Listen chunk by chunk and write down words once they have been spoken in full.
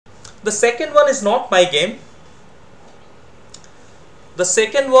The second one is not my game. The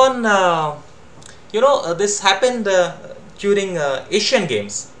second one, this happened during Asian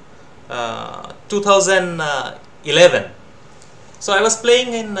Games, 2011. So I was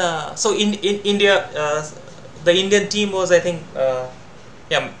playing in in India. The Indian team was, I think,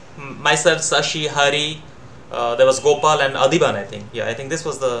 myself, Sashi, Hari. There was Gopal and Adiban, I think. Yeah, I think this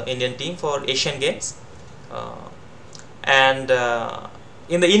was the Indian team for Asian Games. And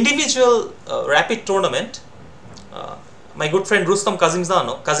in the individual rapid tournament, my good friend Rustam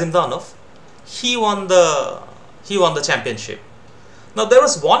Kasimdzhanov, he won the championship. Now there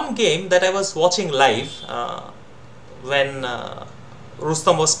was one game that I was watching live when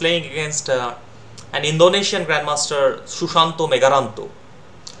Rustam was playing against an Indonesian grandmaster, Susanto Megaranto.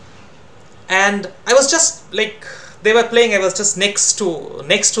 And I was just like, they were playing, I was just next to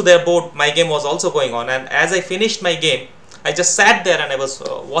their board. My game was also going on, and as I finished my game, I just sat there and I was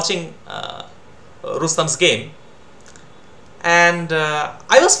watching Rustam's game, and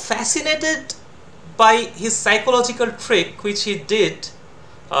I was fascinated by his psychological trick which he did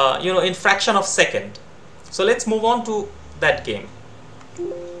in fraction of second. So let's move on to that game.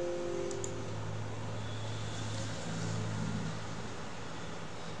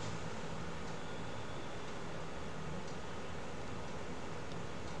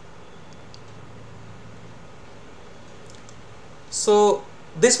 So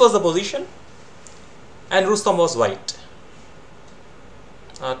this was the position, and Rustam was white.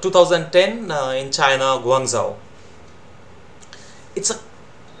 2010 in China, Guangzhou. It's a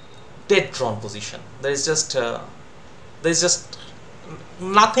dead drawn position. There is just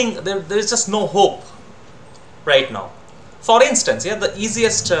nothing. There is just no hope right now. For instance, the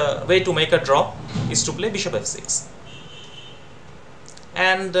easiest way to make a draw is to play bishop f6,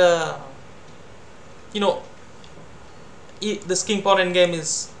 and this king pawn endgame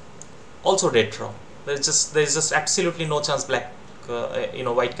is also dead draw. There is just absolutely no chance black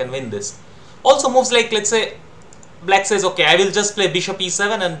white can win this. Also moves like, let's say black says, okay, I will just play bishop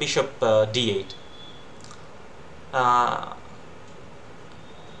e7 and bishop d8. I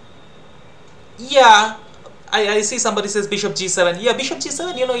see somebody says bishop g7. Yeah, bishop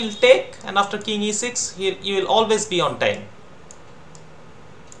g7, he'll take, and after king e6 he will always be on time.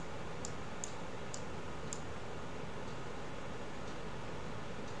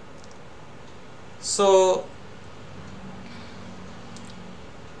 So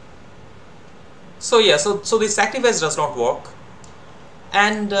this sacrifice does not work,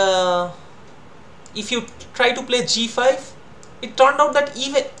 and if you try to play g5, it turned out that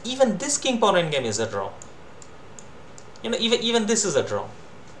even this king pawn endgame is a draw. Even this is a draw.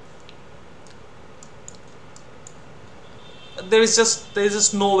 There is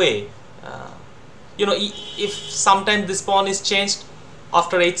just no way. If sometime this pawn is changed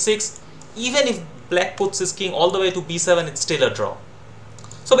after h6, even if black puts his king all the way to b7, it's still a draw.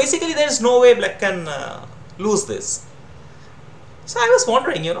 So basically there is no way black can lose this. So I was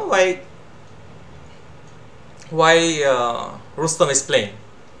wondering, why Rustam is playing.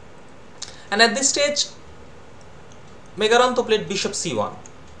 And at this stage, Megaranto played bishop c1.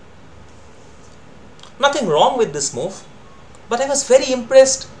 Nothing wrong with this move, but I was very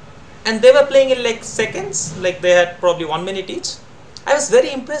impressed. And they were playing in like seconds, like they had probably 1 minute each. I was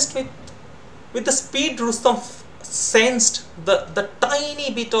very impressed with the speed Rustam sensed the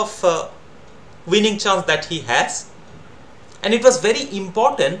tiny bit of winning chance that he has, and it was very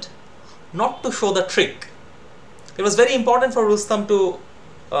important not to show the trick. It was very important for Rustam to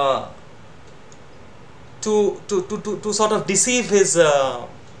sort of deceive his to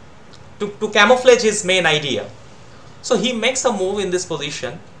camouflage his main idea. So he makes a move in this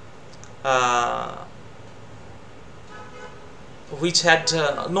position which had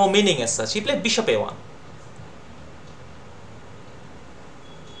no meaning as such. He played bishop a1.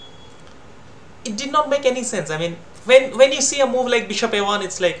 It did not make any sense. I mean, when you see a move like bishop a1,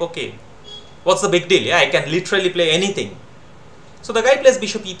 it's like, okay, what's the big deal? Yeah, I can literally play anything. So the guy plays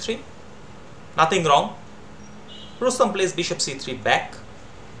bishop e3, nothing wrong. Rustam plays bishop c3 back,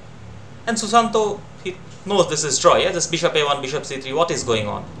 and Susanto, he knows this is draw. Yeah, just bishop a1, bishop c3. What is going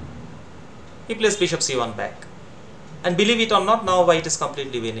on? He plays bishop c1 back, and believe it or not, now white is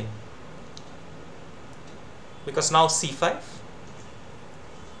completely winning, because now c5.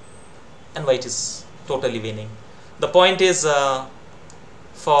 And white is totally winning. The point is,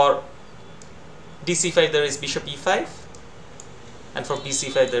 for dc5 there is bishop e5, and for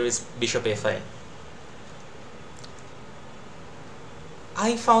bc5 there is bishop a5.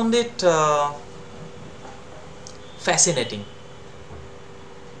 I found it fascinating.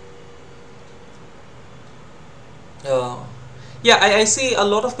 Yeah, I see a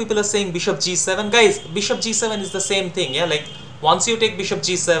lot of people are saying bishop g7. Guys, bishop g7 is the same thing. Yeah, like once you take bishop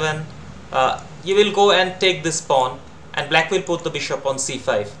g7, you will go and take this pawn, and black will put the bishop on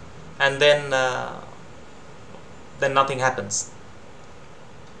c5, and then nothing happens.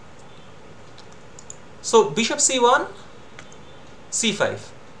 So bishop c1, c5,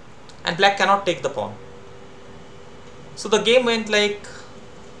 and black cannot take the pawn. So the game went like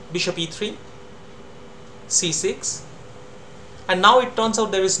bishop e3, c6, and now it turns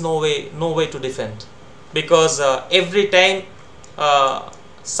out there is no way to defend, because every time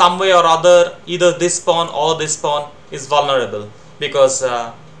some way or other, either this pawn or this pawn is vulnerable, because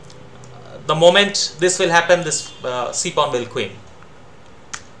the moment this will happen, this c pawn will queen.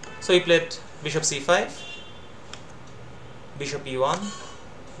 So he played bishop c5, bishop e1,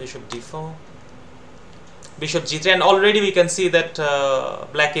 bishop d4, bishop g3, and already we can see that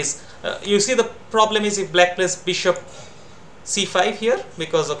black is you see, the problem is if black plays bishop c5 here,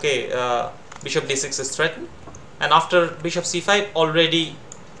 because okay, bishop d6 is threatened, and after bishop c5 already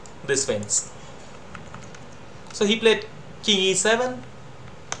this wins. So he played king e7,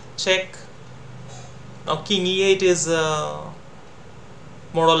 check. Now king e8 is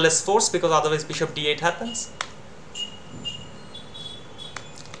more or less forced, because otherwise bishop d8 happens,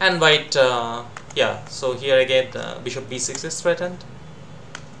 and white yeah, so here again bishop b6 is threatened,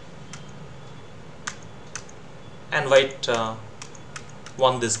 and white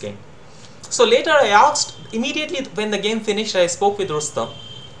won this game. So later I asked, immediately when the game finished, I spoke with Rustam,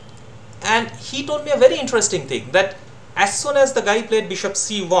 and he told me a very interesting thing, that as soon as the guy played bishop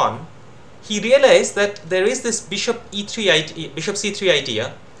c1, he realized that there is this bishop e3 bishop c3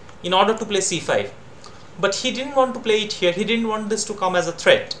 idea in order to play c5, but he didn't want to play it here. He didn't want this to come as a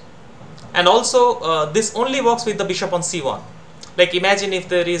threat, and also this only works with the bishop on c1. Like imagine if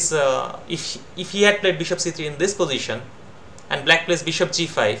there is if he had played bishop c3 in this position, and black plays bishop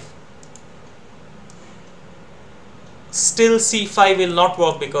g5, still c5 will not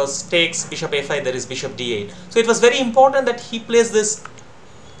work, because takes bishop a5, there is bishop d8. So it was very important that he plays this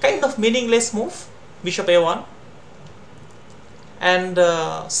kind of meaningless move, bishop a1, and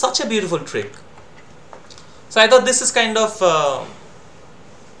such a beautiful trick. So I thought this is kind of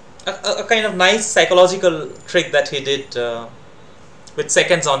a kind of nice psychological trick that he did with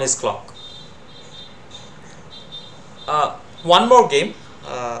seconds on his clock. One more game,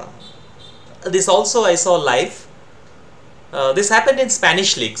 this also I saw live. This happened in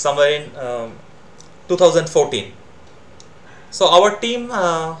Spanish League somewhere in 2014. So our team,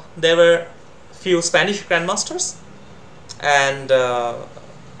 there were few Spanish grandmasters, and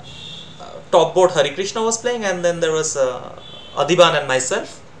top board Harikrishna was playing, and then there was Adiban and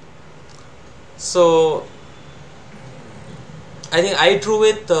myself. So I think I drew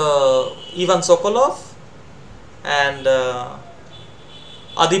with Ivan Sokolov, and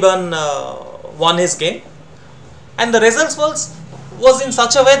Adiban won his game, and the results was in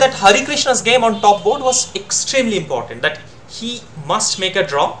such a way that Harikrishna's game on top board was extremely important, that he must make a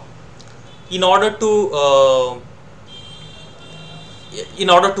draw in order to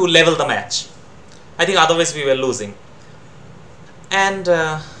level the match. I think otherwise we were losing. And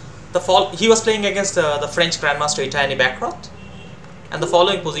he was playing against the French grandmaster Etienne Bacrot, and the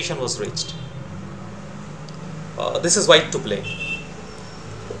following position was reached. This is white to play.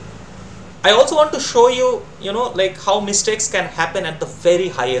 I also want to show you, like how mistakes can happen at the very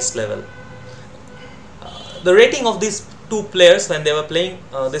highest level. The rating of these two players when they were playing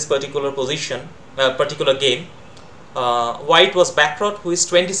this particular position, particular game, white was Bacrot, who is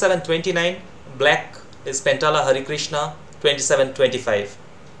 27-29, black is Pentala Harikrishna, 27-25.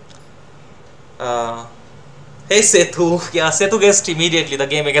 Hey Setu, yeah, Setu guessed immediately the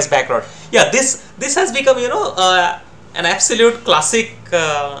game against Bacrot. Yeah, this has become, an absolute classic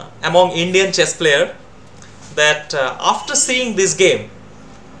among Indian chess player, that after seeing this game,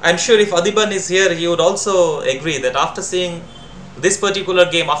 I'm sure if Adiban is here, he would also agree that after seeing this particular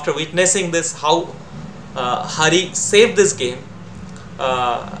game, after witnessing this, how Hari saved this game,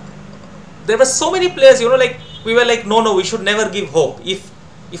 there were so many players, like we were like, no, we should never give hope. If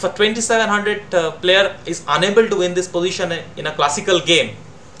a 2700 player is unable to win this position in a classical game,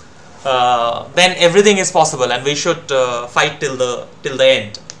 then everything is possible, and we should fight till the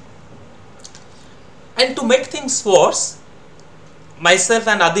end. And to make things worse, myself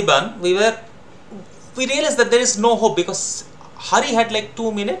and Adiban, we realized that there is no hope, because Hari had like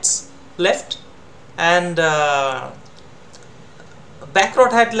 2 minutes left, and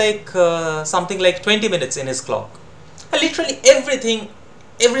Bacrot had like something like 20 minutes in his clock. And literally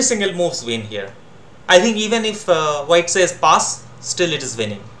every single moves win here. I think even if white says pass, still it is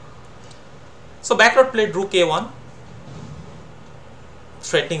winning. So Bacrot played rook a1,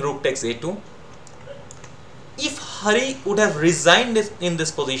 threatening rook takes a2. If Hari would have resigned in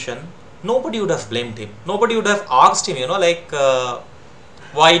this position, nobody would have blamed him. Nobody would have asked him,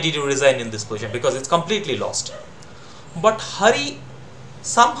 why did you resign in this position? Because it's completely lost. But Hari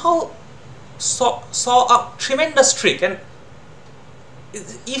somehow saw a tremendous trick, and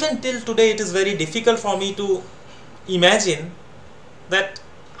even till today it is very difficult for me to imagine that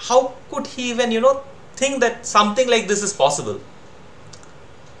how could he even think that something like this is possible.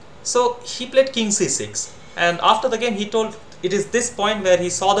 So he played king c6, and after the game he told it is this point where he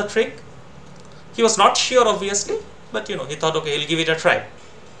saw the trick. He was not sure, obviously, but he thought, okay, he'll give it a try.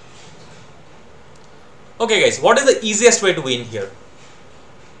 Okay guys, what is the easiest way to win here?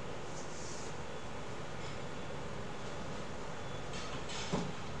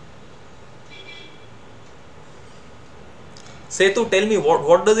 Setu, tell me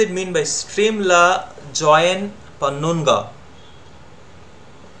what does it mean by stream la join pannunga?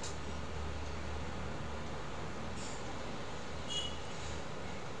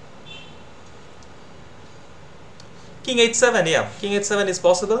 King h7, yeah, king h7 is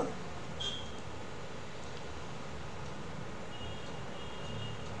possible.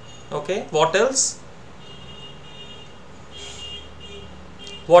 Okay, what else?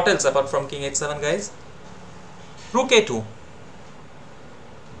 What else apart from king h7, guys? Rook a2.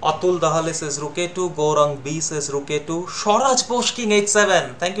 Atul Dahale says rook a2. Gaurang B says rook a2. Shauraj Bosch king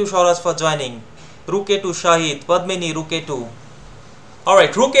h7. Thank you, Shauraj, for joining. Rook a2 Shahid. Padmini rook a2.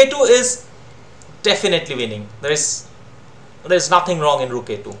 Alright, rook a2 is definitely winning. There is nothing wrong in rook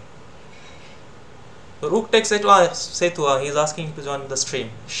a2. Rook takes a2. Setu, he's asking to join the stream.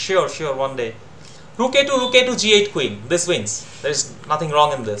 Sure, one day. Rook a2, g8 queen. This wins. There is nothing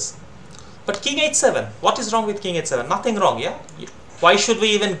wrong in this. But king h7. What is wrong with king h7? Nothing wrong, yeah? Why should we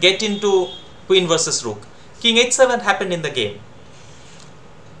even get into queen versus rook? King h7 happened in the game.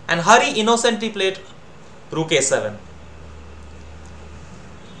 And Hari innocently played rook a7.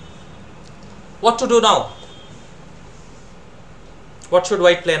 What to do now? What should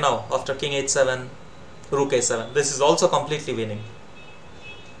white play now after king h7, rook a7? This is also completely winning.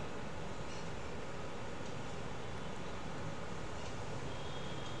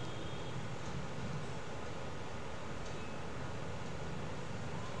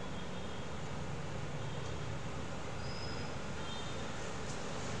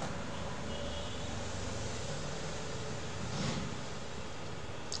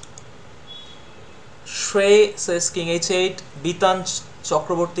 Shrey says king h8. Bitan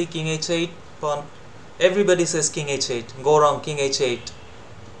Chakraborty king h8. Everybody says king h8. Gaurang king h8.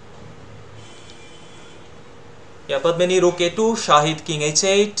 Yeah, Padmini rook a2. Shahid king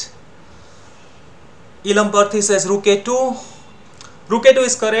h8. Ilam Parthi says rook a2. Rook a2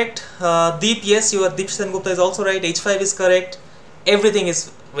 is correct. Deep, yes, Deep Sengupta is also right. h5 is correct. Everything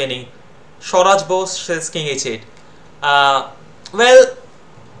is winning. Shauraj Bose says king h8. Well,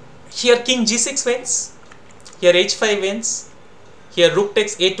 here king g6 wins. Here h5 wins. Here rook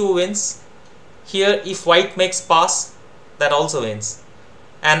takes a2 wins. Here if white makes pass, that also wins.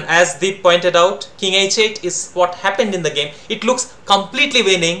 And as Deep pointed out, king h8 is what happened in the game. It looks completely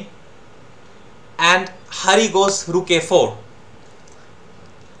winning. And Hari goes rook a4.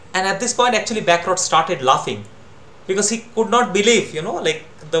 And at this point actually Bacrot started laughing. Because he could not believe,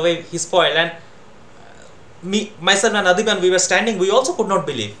 the way he spoiled. And myself and Adiban, we were standing, we also could not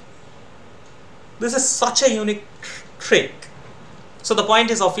believe. This is such a unique trick. So the point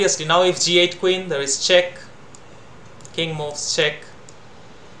is obviously now if g8 queen, there is check, king moves check,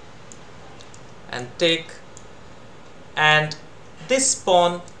 and take, and this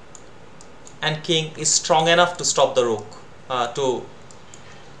pawn and king is strong enough to stop the rook, to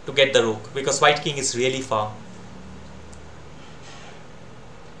get the rook, because white king is really far.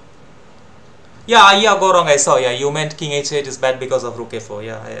 Yeah, Gaurang, I saw. Yeah, you meant king h8 is bad because of rook a4.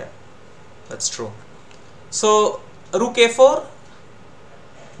 Yeah. That's true. So rook a4,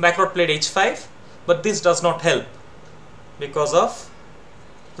 Bacrot played h5, but this does not help because of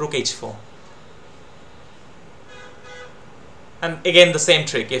rook h4. And again the same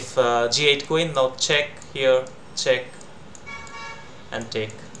trick. If g8 queen, now check here, check, and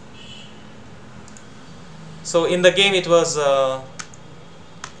take. So in the game it was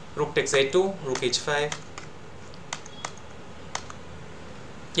rook takes a2, rook h5.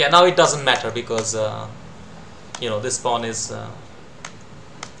 Yeah, now it doesn't matter because this pawn is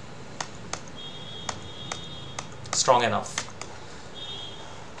strong enough.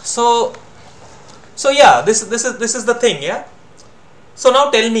 So yeah, this is the thing. Yeah. So now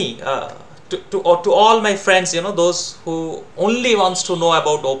tell me, to all my friends, those who only wants to know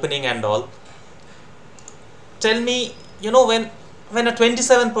about opening and all, tell me, when when a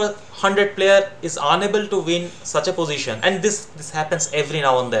 2700 player is unable to win such a position, and this happens every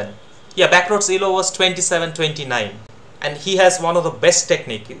now and then. Yeah, Bacrot's elo was 27-29, and he has one of the best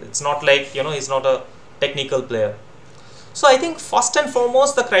technique. It's not like, you know, he's not a technical player. So I think first and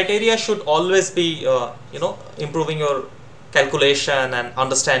foremost the criteria should always be you know, improving your calculation and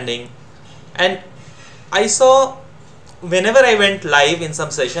understanding. And I saw whenever I went live in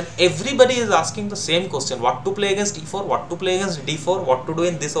some session, everybody is asking the same question: what to play against e4, what to play against d4, what to do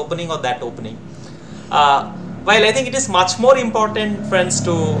in this opening or that opening. While I think it is much more important, friends,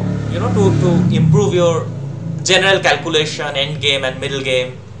 to, you know, to improve your general calculation, end game and middle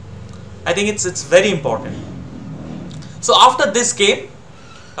game. I think it's very important. So after this game,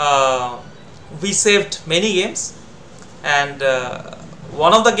 we saved many games, and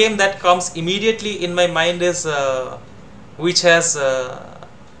one of the game that comes immediately in my mind is which has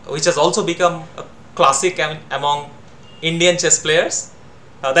also become a classic among Indian chess players.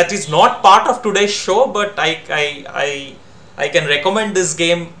 That is not part of today's show, but I can recommend this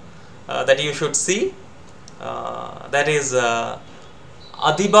game that you should see. That is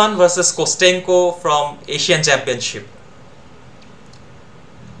Adiban versus Kostenko from Asian Championship.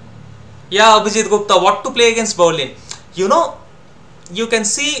 Yeah, Abhijit Gupta, what to play against Berlin? You know, you can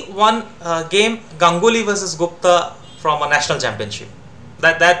see one game, Ganguly versus Gupta from a national championship.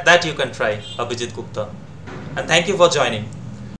 That you can try, Abhijit Gupta. And thank you for joining.